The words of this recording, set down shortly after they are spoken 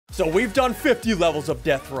So we've done 50 levels of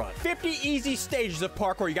Death Run. 50 easy stages of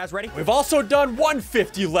parkour. You guys ready? We've also done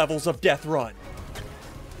 150 levels of Death Run.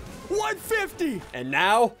 150! And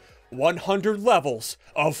now, 100 levels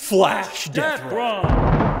of Flash Death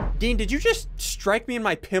Run. Dean, did you just strike me in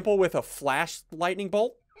my pimple with a flash lightning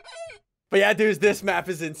bolt? But yeah, dudes, this map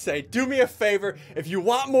is insane. Do me a favor. If you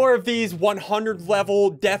want more of these 100 level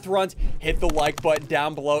death runs, hit the like button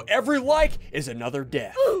down below. Every like is another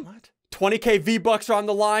death. What? 20K V-Bucks are on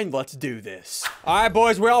the line. Let's do this. All right,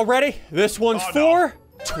 boys, we all ready? This one's for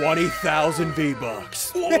 20,000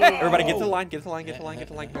 V-Bucks. Everybody get to the line, get to the line, get to the line, get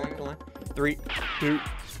to the line, get to the line. 3, 2,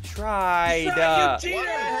 tried. Do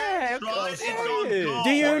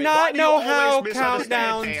you not know how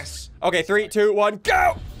countdowns? Okay, 3, 2, 1,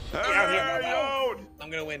 go!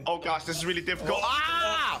 I'm gonna win. Oh gosh, this is really difficult.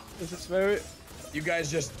 Ah! This is very... You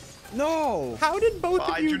guys just... No! How did both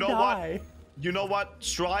of you die? You know what?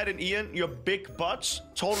 Stride and Ian, your big butts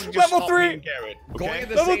totally just Level stopped 3. me and Garrett. Okay? Going at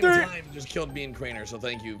the Level same 3. time just killed me and Craner, so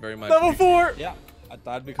thank you very much. Level 4. Yeah, I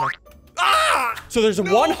thought because... Ah! So there's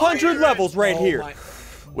 100 levels right here.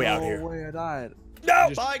 We out here. No way, I died. No!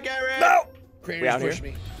 Bye, Garrett! No! Craner We out pushed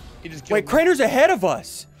here? me. He just killed Wait, me. Craner's ahead of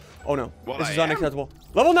us. Oh no, Well, this is I am. unacceptable.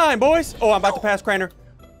 Level 9, boys. Oh, I'm about to pass Craner.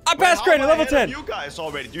 I passed Craner, level 10. You guys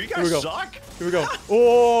already. Do you Here we guys go. suck? Here we go.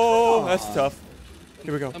 Oh, that's tough.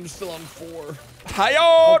 Here we go. I'm still on 4. Hi-yo!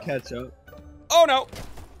 I'll catch up. Oh no.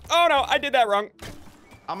 Oh no, I did that wrong.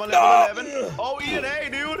 I'm on level 11. Oh, Ian, hey,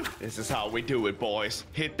 dude. This is how we do it, boys.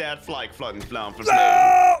 Hit that flag, flooding, flam, flam.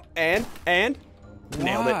 No! And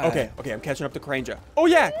nailed it. Why? Okay, I'm catching up to Cranger. Oh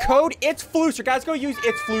yeah, code It's Flooster. Guys, go use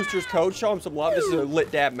It's Flooster's code. Show him some love. This is a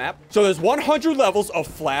lit dab map. So there's 100 levels of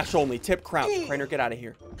Flash only. Tip crouch. Craner, get out of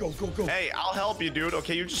here. Go, go, go. Hey, I'll help you, dude.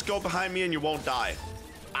 Okay, you just go behind me and you won't die.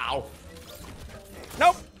 Ow.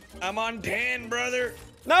 Nope. I'm on 10, brother.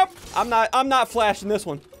 Nope. I'm not flashing this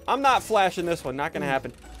one. I'm not flashing this one. Not gonna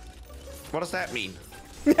happen. What does that mean?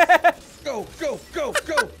 Go, go, go,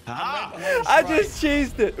 go. Ah. I just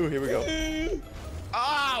cheesed it. Ooh, here we go.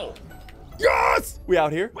 Ow. Yes! We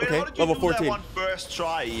out here. Wait, Okay, how did you level do 14. that one first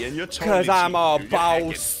try, Ian? You're totally Because I'm a cheating, dude. You're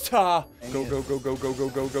hacking. boss. Go, go, go, go, go, go,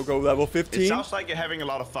 go, go, go. Level It 15. sounds like you're having a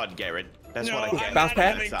lot of fun, Garrett. That's No, what I I'm get. Bounce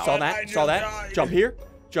pad. having Saw fun. I that. just Saw that. died. Jump here.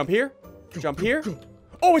 Jump here. Jump here.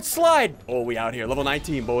 Oh, it's slide. Oh, we out here. Level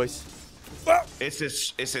 19, boys. Is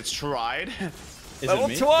it Stride? Level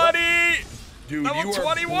 20. Dude, Level you are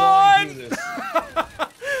 21. going to do this.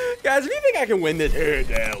 Guys, if you think I can win this, hit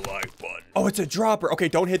that like button. Oh, it's a dropper. Okay,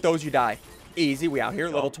 don't hit those. You die. Easy. We out here.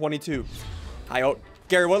 Level 22. Hi, oh.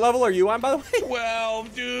 Gary, what level are you on, by the way?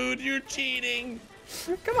 12, dude, you're cheating.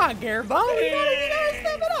 Come on, Gary. Bone. You gotta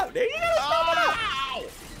step it up, dude. You gotta step it up. Ow!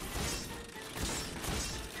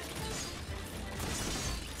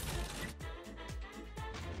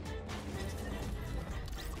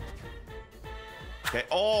 Okay.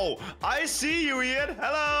 Oh, I see you, Ian.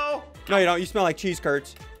 Hello. No, you don't. You smell like cheese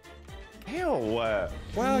curds. Ew.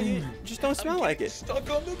 Well, you just don't smell like it. Stuck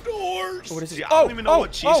on the doors. Oh, what is See, it? I don't even know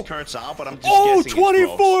what cheese curds are, but I'm just Oh, guessing it's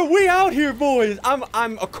 24. gross. We out here, boys. I'm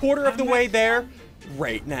a quarter of the way there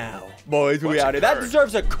right now. Boys, we What's a out here. That curd?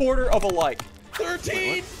 deserves a quarter of a like.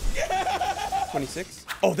 13. 26.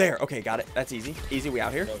 Oh, there. Okay, got it. That's easy. Easy, we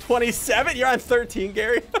out here. 27. You're on 13,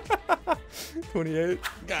 Gary. 28.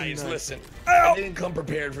 Guys, 29. listen. Ow. I didn't come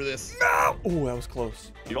prepared for this. No. Oh, that was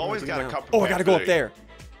close. You always gotta come Oh, I gotta go up prepared. there.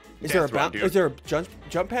 Is there a Death run, bounce? dude. Is there a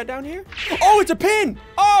jump pad down here? Oh, it's a pin.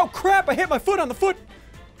 Oh, crap. I hit my foot on the foot.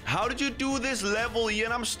 How did you do this level,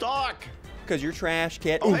 Ian? I'm stuck. Because you're trash,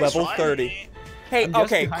 kid. Oh, Ooh, hey, level Slide. 30. Hey, I'm just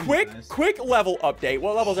okay, behind quick you guys. quick level update.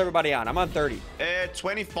 What level's everybody on? I'm on 30.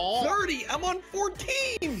 24. 30. I'm on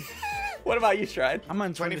 14. What about you, Stride? I'm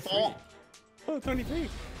on 23. 24. Oh, 23.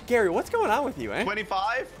 Gary, what's going on with you, eh?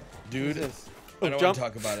 25. Dude, What's this? I don't want jump. to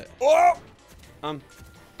talk about it. Oh!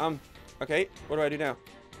 Okay, what do I do now?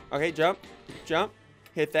 Okay, jump,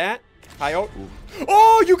 hit that. Hi-oh.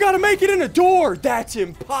 Oh, you gotta make it in a door. That's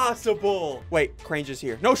impossible. Wait, Crange is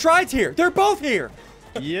here. No, Shride's here. They're both here.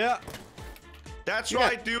 Yeah. That's You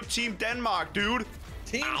right, dude. Team Denmark, dude.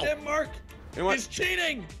 Team Ow. Denmark You know what? is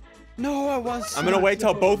cheating. No, I was. I'm gonna wait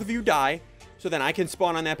till both of you die, so then I can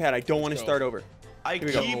spawn on that pad. I don't want to go. start over. I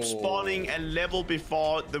we go. keep spawning a level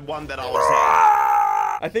before the one that I was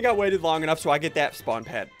at. I think I waited long enough so I get that spawn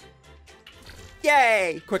pad.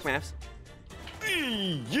 Yay! Quick maps.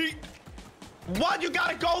 Yeet. What? You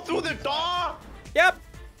gotta go through the door? Yep.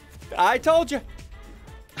 I told you.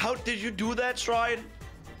 How did you do that, Stride?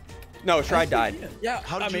 No, Shride died. Yeah,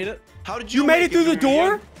 How did I you, made it. How did you You made it through the Ian?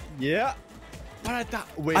 door? Yeah. But I thought.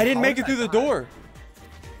 Wait, I didn't how make did it through the die? door.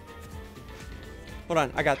 Hold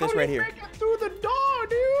on, I got this right here. through the door,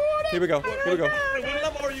 dude. Here we go. Here we go. What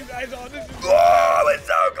level are you guys on? This is... Oh, it's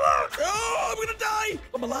so close. Oh, I'm gonna die.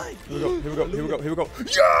 I'm alive. Here we go. Here we go. Here we go. Here we go.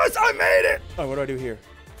 Yes, I made it. Oh, what do I do here?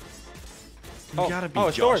 You gotta be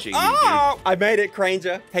it's doors. joshing me, Oh, I made it,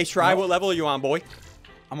 Cranger. Hey, Shry, what level are you on, boy?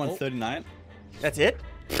 I'm on 39. That's it?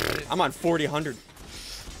 I'm on 40, 100. dude.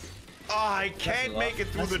 Oh, I can't make it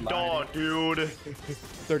through the door, dude.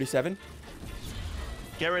 37.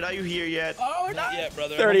 Garrett, are you here yet? Oh, not yet,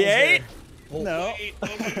 brother. 38. No.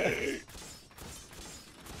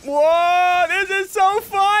 Whoa, this is so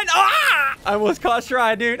fun. Ah! I almost caught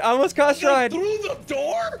Shry, dude. I almost caught Shry. Through the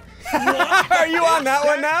door? Are you on that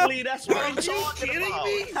one now? Exactly, that's what I'm Are you talking kidding about.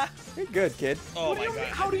 me? You're good, kid. Oh my god.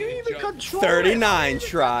 How do you even control 39 it?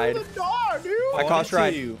 tried. Through the door, dude. I caught Shry.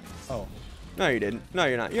 you. Oh. No, you didn't. No,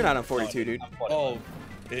 you're not. You're not on 42, dude. Oh.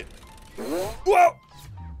 Whoa!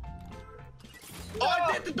 Oh,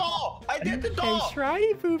 I did the door. I did the door.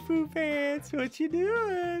 Shry Poo Poo Pants, what you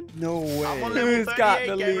doing? No I'm on way. level Who's got 38,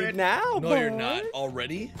 the Garrett. lead now, No, boy? you're not.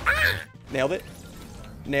 Already? Nailed it.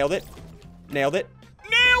 Nailed it. Nailed it.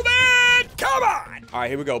 Nailed it! Come on! All right,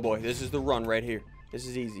 here we go, boy. This is the run right here. This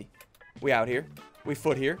is easy. We out here. We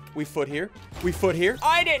foot here. We foot here. We foot here.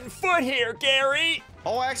 I didn't foot here, Gary.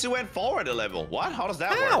 Oh, I actually went forward a level. What? How does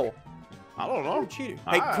that How? work? I don't know. You cheated.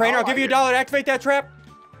 Hey, Ah, Craner, I'll give you $1 to activate that trap.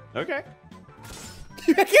 Okay.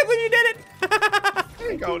 I can't believe you did it.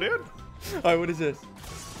 There you go, dude. All right, what is this?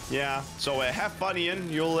 Yeah. So have fun,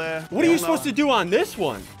 Ian. You'll. What are you supposed to do on this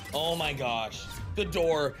one? Oh my gosh. The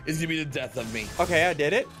door is gonna be the death of me. Okay, I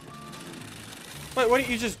did it. Wait, why don't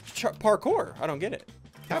you just parkour? I don't get it.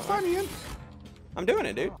 Have fun, Ian. I'm doing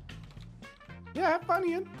it, dude. Yeah, have fun,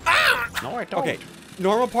 Ian. Ah! No, I don't. Okay,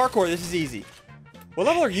 normal parkour. This is easy. What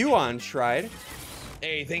level are you on, Shride?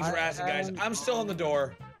 Hey, thanks for asking, guys. I'm still on the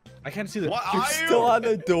door. I can't see the. What You're are you? still on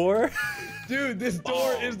the door? Dude, this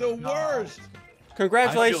door is the worst.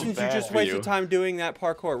 Congratulations, you bad just for wasted you. time doing that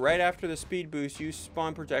parkour. Right after the speed boost, you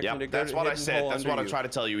spawn protection to Yep, go that's to what I hidden said. hole That's under what I you. tried to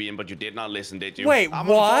tell you, Ian, but you did not listen, did you? Wait, I'm on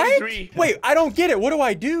what? 43. Wait, I don't get it. What do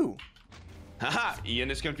I do? Haha,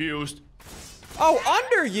 Ian is confused. Oh,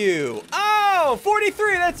 under you. Oh,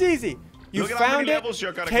 43. That's easy. You Look at how found many it. levels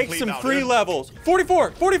you're gonna Take complete some now, free dude. levels.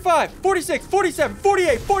 44, 45, 46, 47,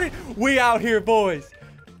 48, 40. We out here, boys.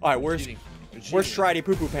 All right, where's Cheating. You're where's cheating. Shridey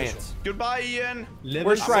Poo Poo Pants? Goodbye, Ian.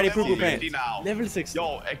 Where's I'm Shridey level Poo Poo 50 Pants? now. Level 60.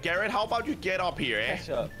 Yo, Garrett, how about you get up here, eh? Catch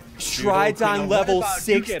up. Stride's on level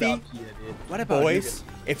 60. What about Boys,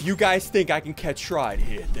 if you guys think I can catch Shride,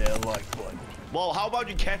 hit that like button. Well, how about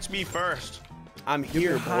you catch me first? I'm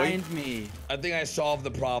here, boy. behind me? I think I solved the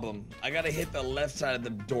problem. I gotta hit the left side of the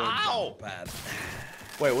door Ow! pad.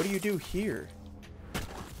 Wait, what do you do here?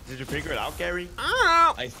 Did you figure it out, Gary?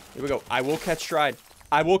 Ow! I Here we go. I will catch Stride.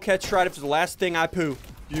 I will catch Stride if it's the last thing I poo.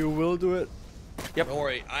 You will do it. Yep. Don't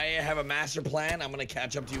worry, I have a master plan. I'm gonna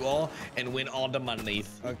catch up to you all and win all the money.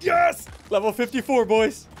 Okay. Yes! Level 54,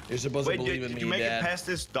 boys. You're supposed Wait, to believe in did me, you make Dad. it past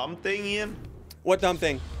this dumb thing, Ian? What dumb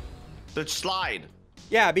thing? The slide.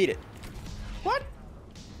 Yeah, I beat it. What?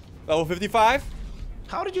 Level 55.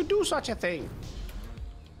 How did you do such a thing?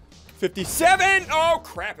 57. Oh,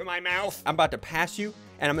 crap in my mouth. I'm about to pass you,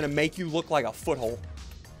 and I'm going to make you look like a foothole.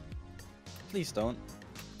 Please don't.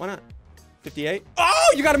 Why not? 58.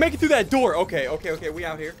 Oh, you got to make it through that door. Okay, okay, okay. We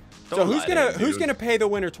out here. So Don't who's lie gonna to me, who's dude. gonna pay the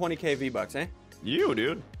winner 20k V-bucks, eh? You,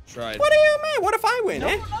 dude. Tried. What do you mean? What if I win,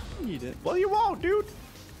 eh? You did. Well, you won't, dude.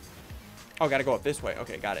 Oh, gotta go up this way.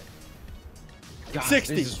 Okay, got it. God,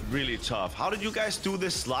 60. This is really tough. How did you guys do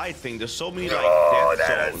this slide thing? There's so many, like, Oh, death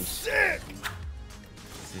that is zones. sick.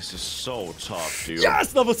 This is so tough, dude.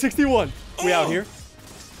 Yes, level 61. We out here.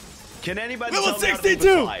 Can anybody Level tell me how to do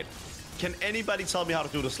 62. the slide? Can anybody tell me how to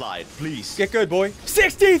do the slide, please? Get good, boy.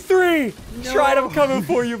 63. Stride, I'm coming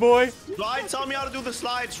for you, boy. Slide, tell me how to do the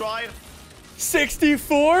slide, Stride.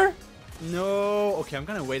 64. No. Okay, I'm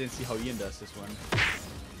gonna wait and see how Ian does this one.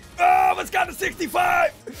 Oh, it's got to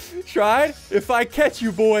 65. Stride, if I catch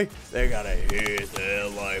you, boy, they gotta hit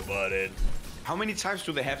that like button How many times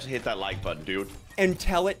do they have to hit that like button, dude?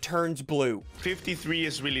 until it turns blue. 53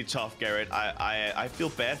 is really tough, Garrett. I feel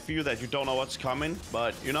bad for you that you don't know what's coming,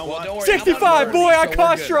 but you know what? don't worry, I'm on 65, boy, 40, I so we're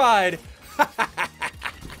caught good. Stride.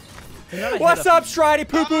 What's up, Stridey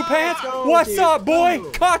Poo Poo Pants? What's up, boy?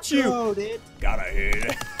 Caught you. Gotta hit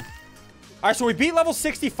it. All right, so we beat level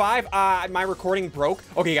 65. My recording broke.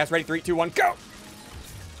 Okay, you guys ready? 3, 2, 1, go.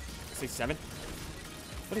 67.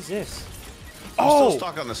 What is this? I'm Oh, still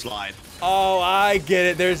stuck on the slide. oh, I get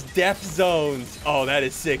it. There's death zones. Oh, that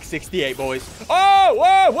is sick. 68, boys. Oh,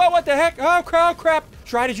 whoa, whoa, what the heck? Oh, crap.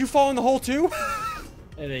 Stride, did you fall in the hole too?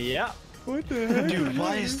 Yeah. What the heck? Dude,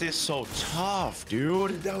 why is this so tough,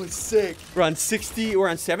 dude? That was sick. We're on 60. We're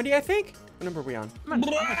on 70, I think. What number are we on?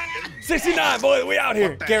 69, boy. We out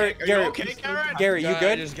here. Gary, Gary, okay, Garrett? Gary, you I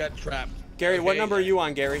good? just got trapped. Gary, what Okay, number are you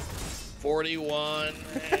on, Gary? 41.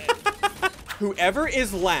 Whoever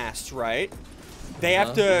is last, right? They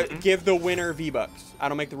have to give the winner V-Bucks. I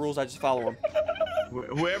don't make the rules. I just follow them.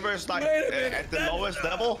 Whoever's like at the lowest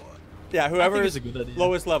level. Yeah, whoever is a good idea.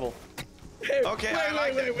 lowest level. Okay, I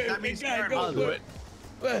like it. That means guys, Garrett go will do it.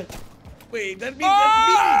 Wait, that means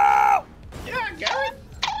Oh! Yeah, Garrett.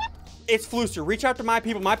 It's Flooster. Reach out to my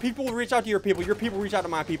people. My people will reach out to your people. Your people reach out to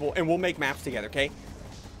my people, and we'll make maps together, okay?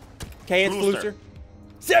 Okay, it's Flooster.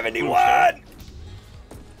 71!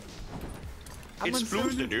 It's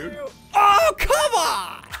Flooster, dude. Oh, come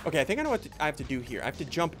on! Okay, I think I know what I have to do here. I have to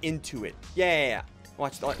jump into it. Yeah.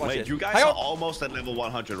 Watch Wait, this. you guys are almost at level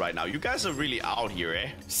 100 right now. You guys are really out here, eh?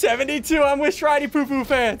 72. I'm with Shriney Poo Poo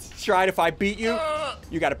fans. Shrine, if I beat you,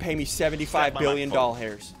 you got to pay me $75 billion doll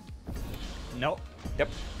hairs. Nope. Yep.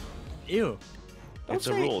 Ew. It's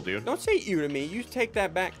a rule, dude. Don't say ew to me. You take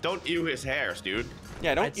that back. Don't ew his hairs, dude.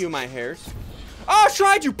 Yeah, don't ew my hairs. Oh,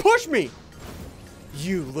 Shrine, you pushed me.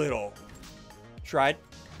 You little. Tried.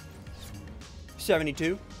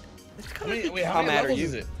 72. How many How mad are levels you?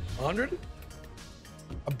 is it? 100?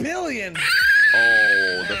 A billion.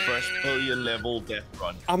 Oh, the first billion level death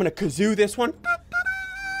run. I'm gonna kazoo this one.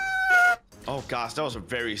 Oh gosh, that was a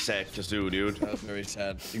very sad kazoo, dude. That was very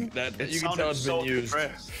sad. You can tell sounded it's so been used.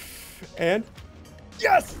 depressed. And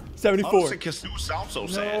yes, How 74. does a kazoo sound so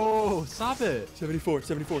sad? No, stop it. 74,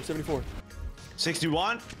 74, 74.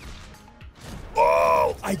 61.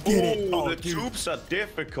 Oh, I get it. Oh, Oh, the dude. tubes are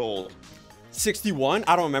difficult. 61.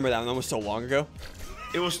 I don't remember that one. That was so long ago.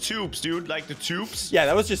 It was tubes, dude. Like the tubes. Yeah,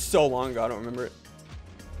 that was just so long ago. I don't remember it.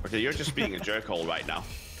 Okay, you're just being a jerkhole right now.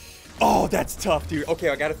 Oh, that's tough, dude. Okay,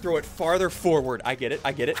 I gotta throw it farther forward. I get it.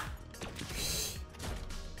 I get it.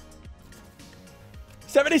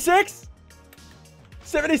 76.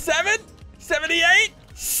 77. 78.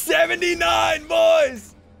 79,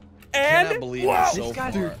 boys. And Cannot believe wow, it's so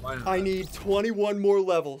far. dude, I need 21 more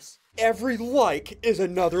levels. Every like is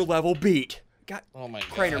another level beat. God, Oh my god.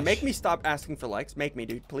 Crainer, make me stop asking for likes. Make me,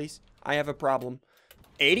 dude, please. I have a problem.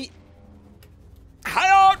 80. High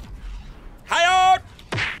out! High out!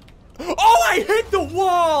 Oh, I hit the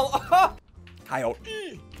wall! High out.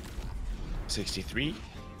 63.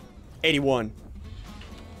 81.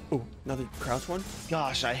 Ooh, another crouch one.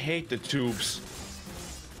 Gosh, I hate the tubes.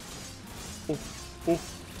 Oh, oh.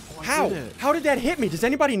 I How? did it. How did that hit me? Does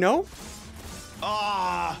anybody know?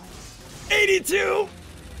 Ah. 82!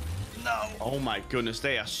 No. Oh my goodness,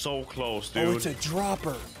 they are so close, dude. Oh, it's a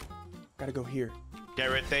dropper. Gotta go here.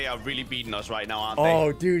 Garrett, they are really beating us right now, aren't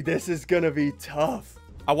Oh, dude, this is gonna be tough.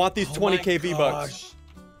 I want these 20K V-Bucks.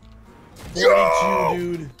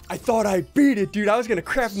 42, dude. I thought I beat it, dude. I was gonna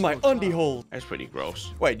crap in my undie hole. they? That's pretty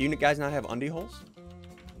gross. Wait, do you guys not have undie holes?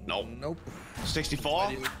 Nope. Nope.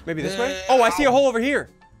 64. Maybe this way? Oh, I see a hole over here.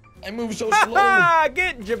 I move so slow. Ah,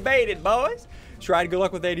 getting jebaited, boys. Try to good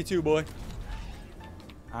luck with 82, boy.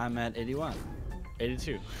 I'm at 81.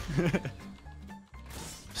 82.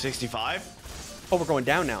 65. Oh, we're going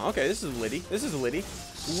down now. Okay, this is a liddy. This is a liddy.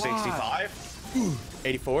 65.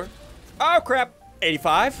 84. Oh, crap.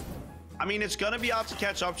 85. I mean, it's gonna be hard to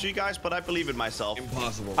catch up to you guys, but I believe in myself.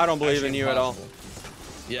 Impossible. I don't believe in Actually you at all. impossible.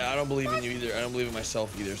 Yeah, I don't believe in you either. I don't believe in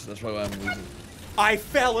myself either, so that's probably why I'm losing. I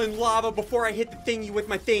fell in lava before I hit the thingy with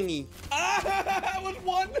my thingy. I was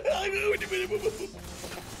one.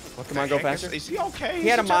 Oh, come on, go faster. Is he okay? He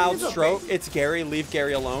had a He's mild okay. stroke. It's Gary. Leave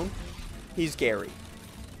Gary alone. He's Gary.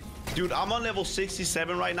 Dude, I'm on level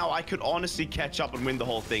 67 right now. I could honestly catch up and win the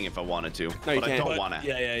whole thing if I wanted to. No, you but I can't. don't want to.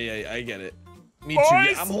 Yeah, I get it. Me Boys! too.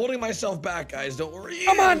 Yeah, I'm holding myself back, guys. Don't worry.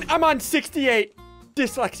 I'm on 68.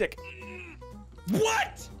 Dyslexic.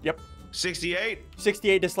 What? Yep. 68.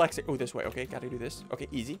 68 dyslexic. Oh, this way. Okay, gotta do this. Okay,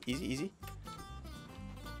 easy, easy, easy.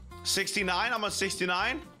 69. I'm on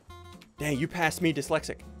 69. Dang, you passed me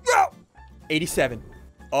dyslexic. 87.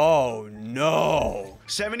 Oh, no.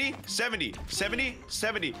 70. 70. 70.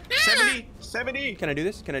 70. 70. 70. Can I do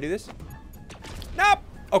this? Can I do this? Nope.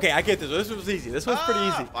 Okay, I get this. This was easy. This was pretty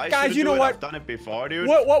easy. I Guys, shouldn't you know do it. what? I've done it before, dude.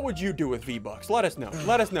 What would you do with V-Bucks? Let us know.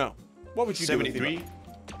 Let us know. What would you do with 73. V-Bucks?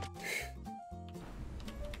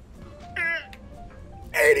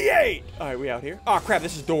 88. All right, we out here. Oh, crap.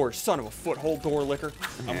 This is doors. Son of a foothold door licker.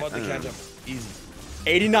 I'm about to catch up. Easy.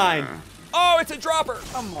 89. Oh, it's a dropper.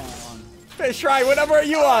 Come on. Fish Ryan, what number are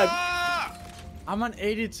you on? I'm on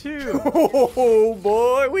 82. Oh,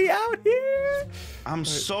 boy. We out here. I'm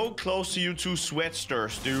so close to you two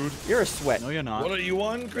sweatsters, dude. You're a sweat. No, you're not. What are you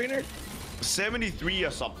on, Crainer? 73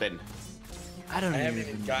 or something. I don't I haven't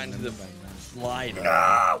even even gotten to the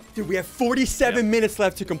slide. Dude, we have 47 minutes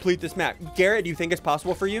left to complete this map. Garrett, do you think it's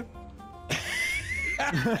possible for you?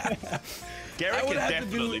 Garrett I would can have to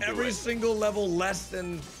definitely do every single level less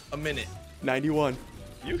than a minute. 91.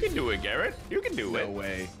 You can do it, Garrett. You can do it. No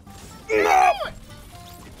way. No!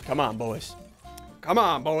 Come on, boys. Come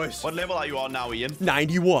on, boys. What level are you on now, Ian?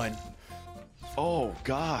 91. Oh,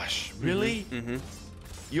 gosh. Really? Mm-hmm.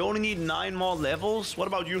 You only need 9 more levels? What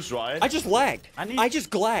about you, Ryan? I just lagged. I just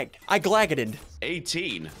glagged. I glaggeted.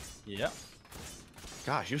 18. Yep.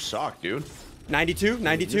 Gosh, you suck, dude. 92?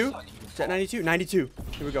 92? Is that 92? 92.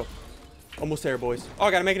 Here we go. Almost there, boys. Oh,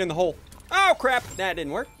 I gotta make it in the hole. Oh, crap. That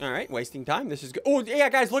didn't work. All right, wasting time. This is good. Oh, yeah,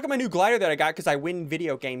 guys, look at my new glider that I got because I win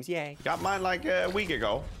video games. Yay. Got mine like a week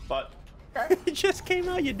ago, but It just came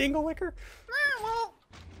out, you dingle licker.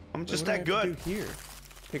 I'm just What that do I have good. to do here?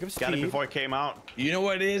 Pick up speed. Got it before it came out. You know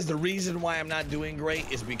what it is? The reason why I'm not doing great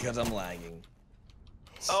is because I'm lagging.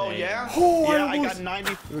 Oh, Same. yeah? Oh, I yeah, I almost- got 90.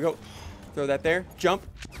 Here we go. Throw that there. Jump.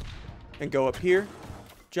 And go up here.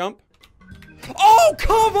 Jump. Oh,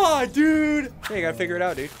 come on, dude. Hey, you gotta figure it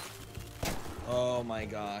out, dude. Oh my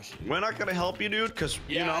gosh. We're not gonna help you, dude, because,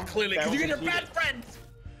 you know. clearly, because that you was get your cheating. bad friends.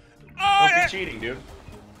 Don't be cheating, dude.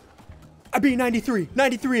 I beat 93.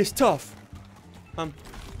 93 is tough.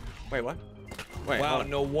 Wait, what? Wait, Wow, hold on.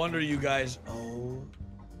 no wonder you guys. Oh.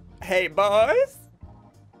 Hey, boys.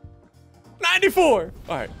 94.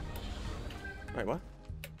 All right. Wait, what?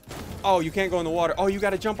 Oh, you can't go in the water. Oh, you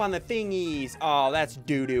got to jump on the thingies. Oh, that's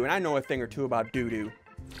doo-doo. And I know a thing or two about doo-doo.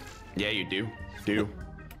 Yeah, you do. Do.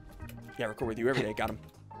 Yeah, record with you every day. Got him.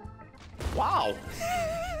 Wow.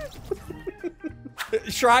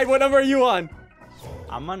 Shride, what number are you on?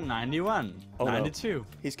 I'm on 91. Oh, no. 92.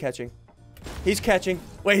 He's catching. He's catching.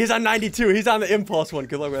 Wait, he's on 92. He's on the impulse one.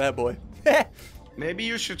 Good luck with that, boy. Maybe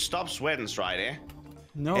you should stop sweating, Stride, eh?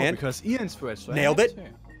 No, And? because Ian sweats. So I Nailed have it. to.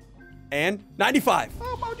 And 95.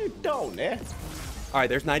 How about you don't, eh? All right,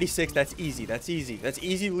 there's 96. That's easy. That's easy. That's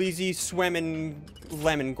easy, leasy, swimming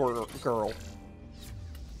lemon girl.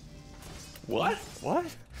 What? What?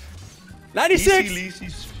 96. Easy,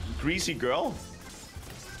 greasy girl?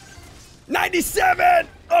 97.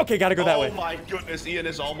 Okay, gotta go that way. Oh my goodness, Ian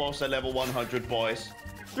is almost at level 100, boys.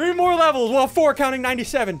 3 more levels. Well, 4 counting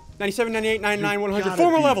 97. 97, 98, 99, 100. Gotta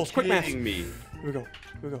 4 more be levels. Quick math. kidding me. Here we go. Here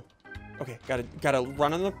we go. Okay, gotta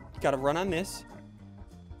run on the. Gotta run on this.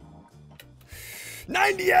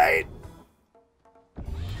 98.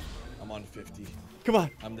 I'm on 50. Come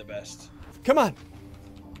on. I'm the best. Come on.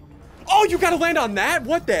 Oh, you gotta land on that?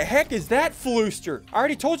 What the heck is that, Flooster? I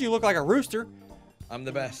already told you look like a rooster. I'm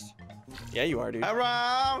the best. Yeah, you are, dude.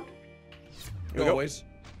 Around. Here we go. Always.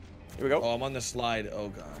 Here we go. Oh, I'm on the slide. Oh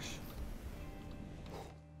gosh.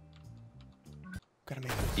 Gotta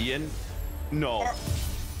make it. Ian? No.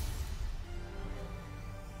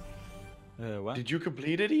 What? Did you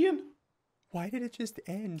complete it, Ian? Why did it just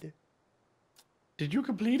end? Did you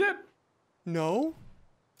complete it? No.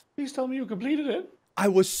 Please tell me you completed it. I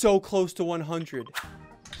was so close to 100.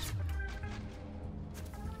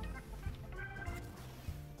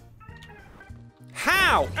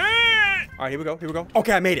 How? All right, here we go. Here we go.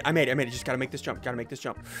 Okay, I made it. I made it. Just gotta make this jump.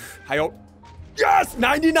 I hope. Yes!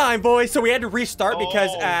 99, boys. So we had to restart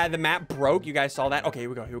because the map broke. You guys saw that? Okay, here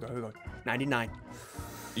we go. 99.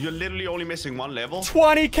 You're literally only missing 1 level.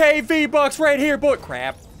 20k V-Bucks right here, boy.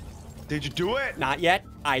 Crap. Did you do it? Not yet.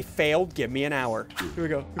 I failed. Give me an hour. Here we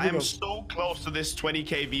go. I am so close to this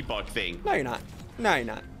 20k V-Buck thing. No, you're not. No, you're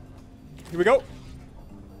not. Here we go.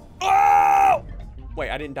 Oh! Wait,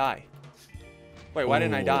 I didn't die. Wait, why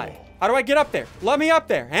didn't I die? How do I get up there? Let me up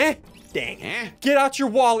there, eh? Dang. Get out your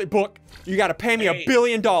wallet book. You gotta pay me $1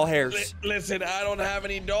 billion doll hairs. Listen, I don't have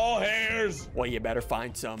any doll hairs. Well, you better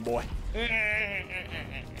find some, boy.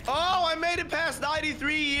 Oh, I made it past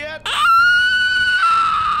 93 yet.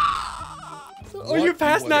 Oh, you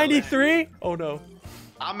passed 93? Oh, no.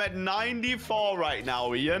 I'm at 94 right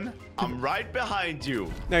now, Ian. I'm right behind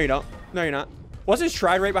you. No, you don't. No, you're not. Wasn't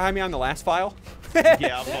Shride right behind me on the last file?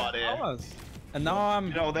 Yeah, buddy. I was. And now I'm.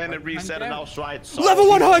 You know, then it reset and I was right. So Level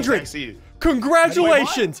 100! see.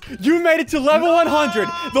 Congratulations! You made it to level 100,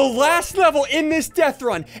 the last level in this death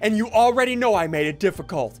run, and you already know I made it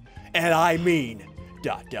difficult. And I mean, ...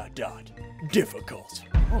 difficult.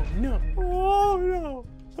 Oh no! Oh no!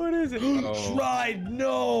 What is it? Oh. Tried,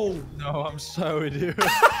 no. No, I'm sorry, dude.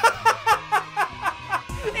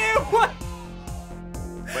 What?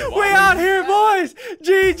 Wait, We out here, boys!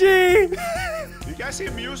 GG! You guys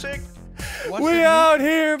hear music? We out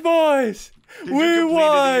here, boys! Did We you complete it,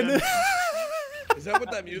 won! Ian? Is that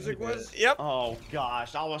what that music was? Yep. Oh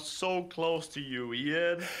gosh, I was so close to you,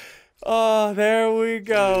 Ian. Oh, there we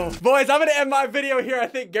go. Boys, I'm going to end my video here. I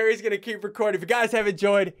think Gary's going to keep recording. If you guys have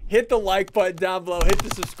enjoyed, hit the like button down below. Hit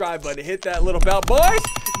the subscribe button. Hit that little bell. Boys,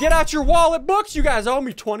 get out your wallet books. You guys owe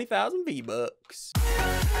me 20,000 V-Bucks.